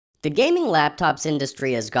The gaming laptops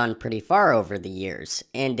industry has gone pretty far over the years,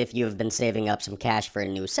 and if you have been saving up some cash for a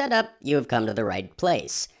new setup, you have come to the right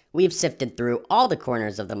place. We've sifted through all the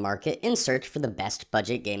corners of the market in search for the best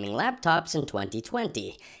budget gaming laptops in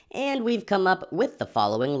 2020, and we've come up with the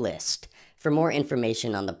following list. For more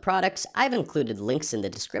information on the products, I've included links in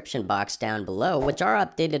the description box down below, which are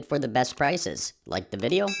updated for the best prices. Like the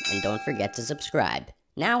video, and don't forget to subscribe.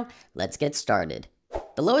 Now, let's get started.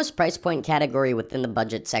 The lowest price point category within the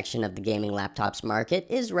budget section of the gaming laptops market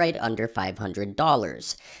is right under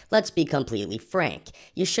 $500. Let's be completely frank,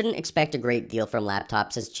 you shouldn't expect a great deal from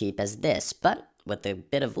laptops as cheap as this, but with a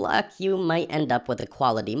bit of luck, you might end up with a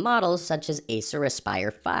quality model such as Acer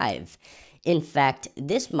Aspire 5. In fact,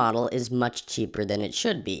 this model is much cheaper than it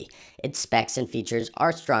should be. Its specs and features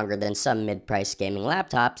are stronger than some mid-price gaming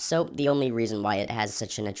laptops, so the only reason why it has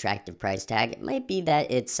such an attractive price tag might be that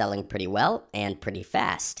it's selling pretty well and pretty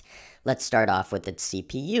fast. Let's start off with its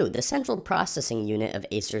CPU. The central processing unit of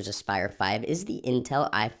Acer's Aspire 5 is the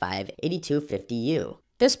Intel i5-8250U.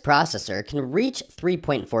 This processor can reach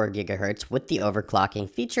 3.4 GHz with the overclocking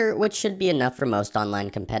feature, which should be enough for most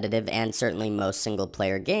online competitive and certainly most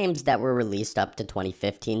single-player games that were released up to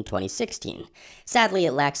 2015-2016. Sadly,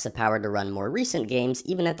 it lacks the power to run more recent games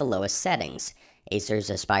even at the lowest settings.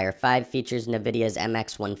 Acer's Aspire 5 features NVIDIA's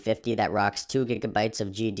MX150 that rocks 2 GB of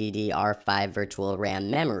GDDR5 virtual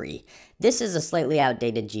RAM memory. This is a slightly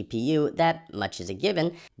outdated GPU that, much is a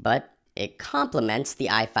given, but it complements the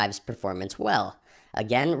i5's performance well.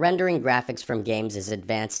 Again, rendering graphics from games as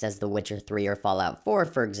advanced as The Witcher 3 or Fallout 4,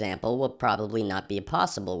 for example, will probably not be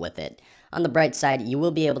possible with it. On the bright side, you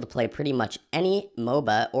will be able to play pretty much any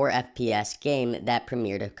MOBA or FPS game that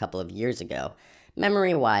premiered a couple of years ago.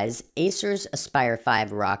 Memory-wise, Acer's Aspire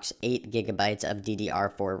 5 rocks 8 GB of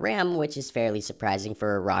DDR4 RAM, which is fairly surprising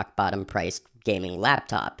for a rock-bottom priced gaming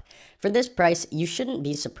laptop. For this price, you shouldn't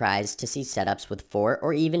be surprised to see setups with 4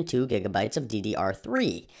 or even 2 GB of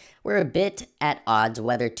DDR3. We're a bit at odds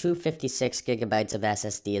whether 256 GB of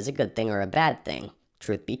SSD is a good thing or a bad thing.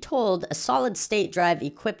 Truth be told, a solid-state drive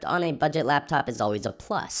equipped on a budget laptop is always a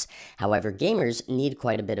plus. However, gamers need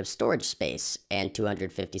quite a bit of storage space, and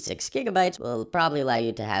 256 GB will probably allow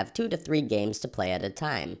you to have 2 to 3 games to play at a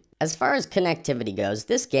time. As far as connectivity goes,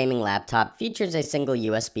 this gaming laptop features a single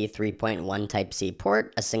USB 3.1 Type-C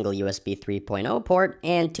port, a single USB 3.0 port,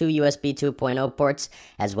 and 2 USB 2.0 ports,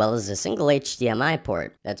 as well as a single HDMI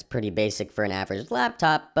port. That's pretty basic for an average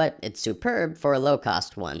laptop, but it's superb for a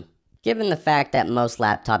low-cost one. Given the fact that most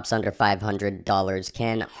laptops under $500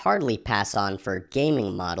 can hardly pass on for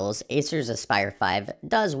gaming models, Acer's Aspire 5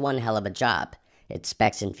 does one hell of a job. Its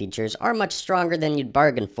specs and features are much stronger than you'd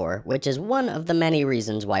bargain for, which is one of the many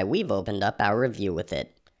reasons why we've opened up our review with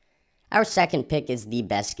it. Our second pick is the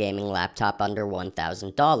best gaming laptop under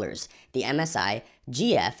 $1,000, the MSI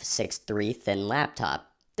GF63 Thin Laptop.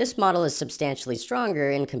 This model is substantially stronger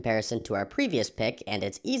in comparison to our previous pick, and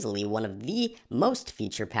it's easily one of the most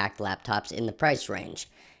feature-packed laptops in the price range.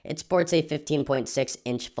 It sports a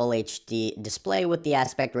 15.6-inch Full HD display with the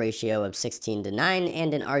aspect ratio of 16:9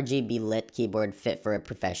 and an RGB lit keyboard fit for a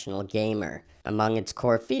professional gamer. Among its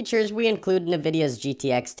core features, we include NVIDIA's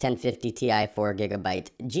GTX 1050 Ti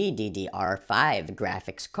 4GB GDDR5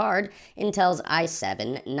 graphics card, Intel's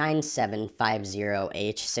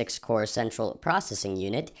i7-9750H 6-core central processing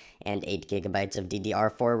unit, and 8GB of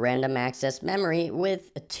DDR4 random access memory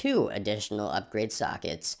with 2 additional upgrade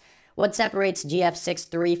sockets. What separates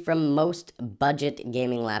GF63 from most budget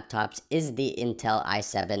gaming laptops is the Intel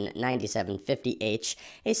i7-9750H,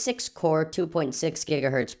 a 6-core 2.6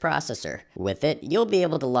 GHz processor. With it, you'll be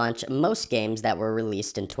able to launch most games that were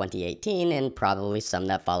released in 2018 and probably some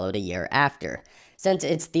that followed a year after. Since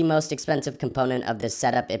it's the most expensive component of this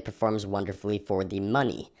setup, it performs wonderfully for the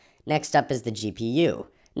money. Next up is the GPU.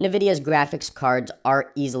 NVIDIA's graphics cards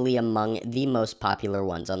are easily among the most popular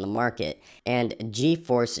ones on the market, and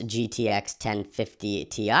GeForce GTX 1050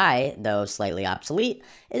 Ti, though slightly obsolete,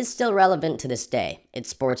 is still relevant to this day. It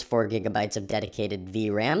sports 4 GB of dedicated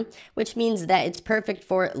VRAM, which means that it's perfect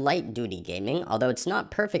for light-duty gaming, although it's not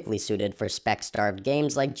perfectly suited for spec-starved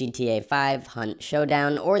games like GTA 5, Hunt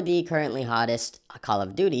Showdown, or the currently hottest Call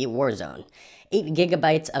of Duty Warzone. 8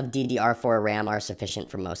 GB of DDR4 RAM are sufficient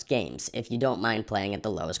for most games, if you don't mind playing at the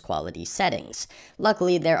lowest quality settings.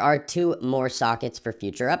 Luckily, there are 2 more sockets for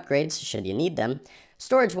future upgrades, should you need them.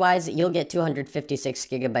 Storage-wise, you'll get 256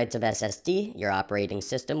 GB of SSD. Your operating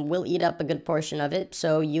system will eat up a good portion of it,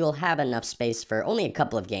 so you'll have enough space for only a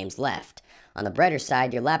couple of games left. On the brighter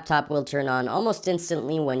side, your laptop will turn on almost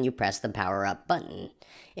instantly when you press the power up button.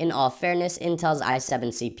 In all fairness, Intel's i7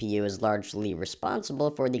 CPU is largely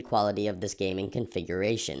responsible for the quality of this gaming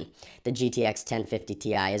configuration. The GTX 1050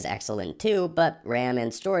 Ti is excellent too, but RAM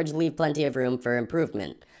and storage leave plenty of room for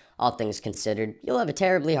improvement. All things considered, you'll have a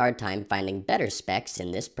terribly hard time finding better specs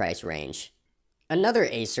in this price range. Another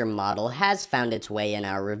Acer model has found its way in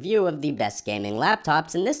our review of the best gaming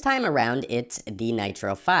laptops, and this time around it's the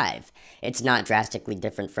Nitro 5. It's not drastically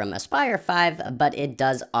different from Aspire 5, but it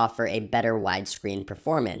does offer a better widescreen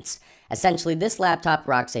performance. Essentially, this laptop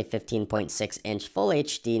rocks a 15.6-inch Full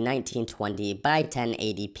HD 1920 by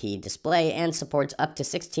 1080p display and supports up to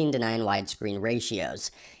 16:9 widescreen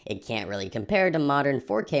ratios. It can't really compare to modern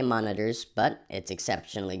 4K monitors, but it's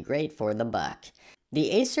exceptionally great for the buck.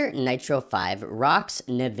 The Acer Nitro 5 rocks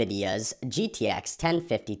NVIDIA's GTX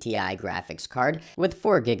 1050 Ti graphics card with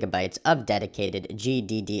 4GB of dedicated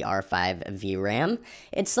GDDR5 VRAM.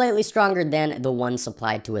 It's slightly stronger than the one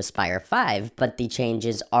supplied to Aspire 5, but the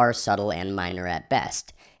changes are subtle and minor at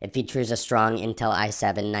best. It features a strong Intel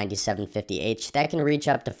i7 9750H that can reach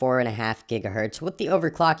up to 4.5 GHz with the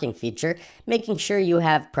overclocking feature, making sure you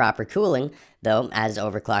have proper cooling, though as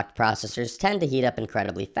overclocked processors tend to heat up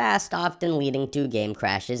incredibly fast, often leading to game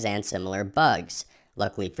crashes and similar bugs.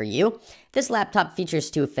 Luckily for you, this laptop features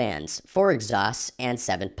 2 fans, 4 exhausts, and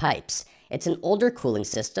 7 pipes. It's an older cooling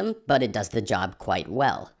system, but it does the job quite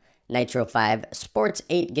well. Nitro 5 sports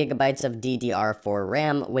 8GB of DDR4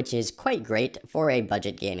 RAM, which is quite great for a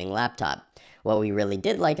budget gaming laptop. What we really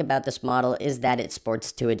did like about this model is that it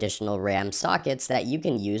sports 2 additional RAM sockets that you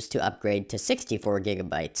can use to upgrade to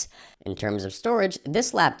 64GB. In terms of storage,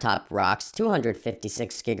 this laptop rocks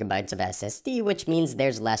 256GB of SSD, which means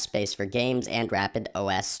there's less space for games and rapid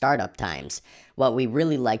OS startup times. What we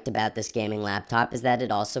really liked about this gaming laptop is that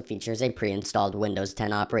it also features a pre-installed Windows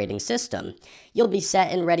 10 operating system. You'll be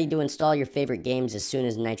set and ready to install your favorite games as soon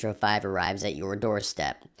as Nitro 5 arrives at your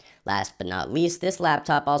doorstep. Last but not least, this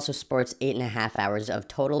laptop also sports 8.5 hours of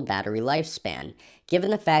total battery lifespan.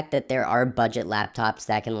 Given the fact that there are budget laptops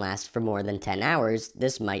that can last for more than 10 hours,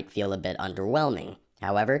 this might feel a bit underwhelming.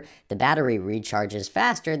 However, the battery recharges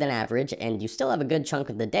faster than average, and you still have a good chunk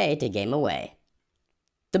of the day to game away.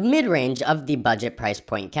 The mid-range of the budget price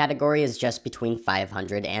point category is just between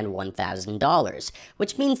 $500 and $1,000,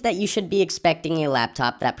 which means that you should be expecting a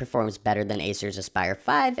laptop that performs better than Acer's Aspire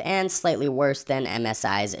 5 and slightly worse than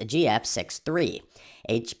MSI's GF6 III.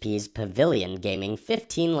 HP's Pavilion Gaming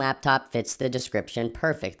 15 laptop fits the description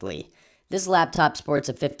perfectly. This laptop sports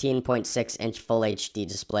a 15.6-inch Full HD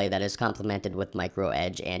display that is complemented with Micro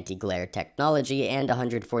Edge anti-glare technology and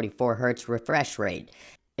 144Hz refresh rate.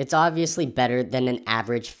 It's obviously better than an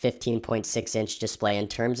average 15.6-inch display in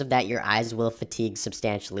terms of that your eyes will fatigue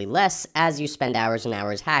substantially less as you spend hours and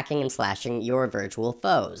hours hacking and slashing your virtual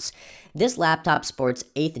foes. This laptop sports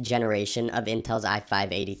 8th generation of Intel's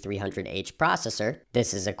i5-8300H processor.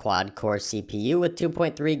 This is a quad-core CPU with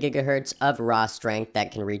 2.3 GHz of raw strength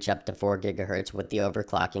that can reach up to 4 GHz with the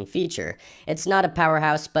overclocking feature. It's not a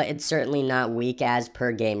powerhouse, but it's certainly not weak as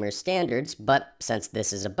per gamer standards, but since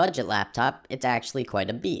this is a budget laptop, it's actually quite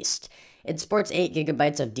a beast. It sports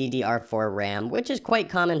 8GB of DDR4 RAM, which is quite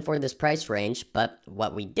common for this price range, but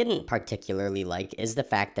what we didn't particularly like is the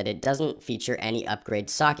fact that it doesn't feature any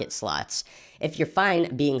upgrade socket slots. If you're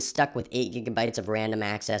fine being stuck with 8GB of random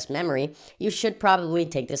access memory, you should probably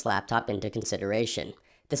take this laptop into consideration.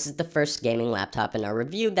 This is the first gaming laptop in our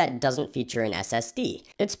review that doesn't feature an SSD.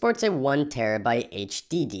 It sports a 1TB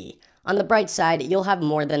HDD. On the bright side, you'll have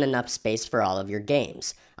more than enough space for all of your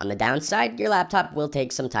games. On the downside, your laptop will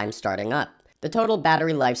take some time starting up. The total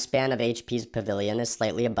battery lifespan of HP's Pavilion is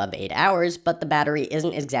slightly above 8 hours, but the battery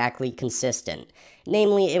isn't exactly consistent.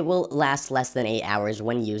 Namely, it will last less than 8 hours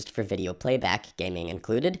when used for video playback, gaming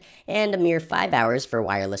included, and a mere 5 hours for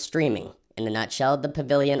wireless streaming. In a nutshell, the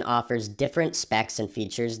Pavilion offers different specs and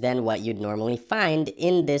features than what you'd normally find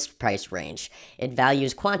in this price range. It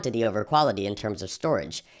values quantity over quality in terms of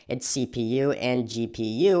storage. Its CPU and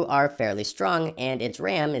GPU are fairly strong, and its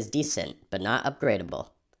RAM is decent, but not upgradable.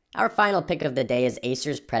 Our final pick of the day is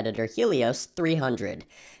Acer's Predator Helios 300.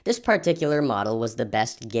 This particular model was the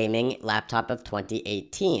best gaming laptop of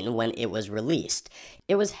 2018 when it was released.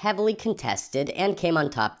 It was heavily contested and came on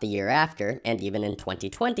top the year after, and even in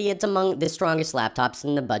 2020, it's among the strongest laptops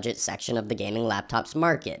in the budget section of the gaming laptops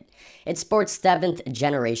market. It sports 7th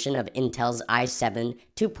generation of Intel's i7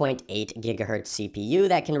 2.8 GHz CPU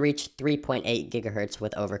that can reach 3.8 GHz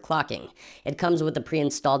with overclocking. It comes with a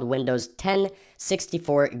pre-installed Windows 10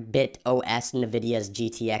 64-bit OS NVIDIA's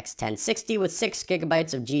GTX 1060 with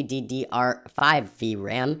 6GB of GDDR5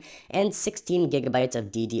 VRAM, and 16GB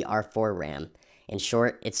of DDR4 RAM. In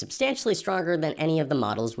short, it's substantially stronger than any of the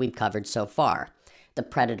models we've covered so far. The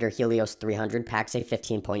Predator Helios 300 packs a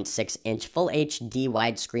 15.6-inch Full HD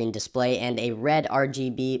widescreen display and a red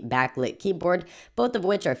RGB backlit keyboard, both of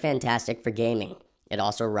which are fantastic for gaming. It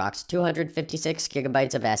also rocks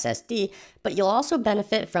 256GB of SSD, but you'll also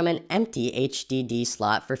benefit from an empty HDD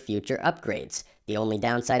slot for future upgrades. The only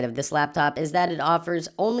downside of this laptop is that it offers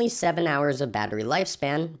only 7 hours of battery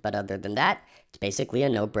lifespan, but other than that, it's basically a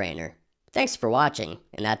no-brainer. Thanks for watching,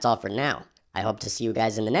 and that's all for now. I hope to see you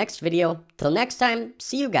guys in the next video. Till next time,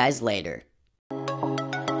 see you guys later.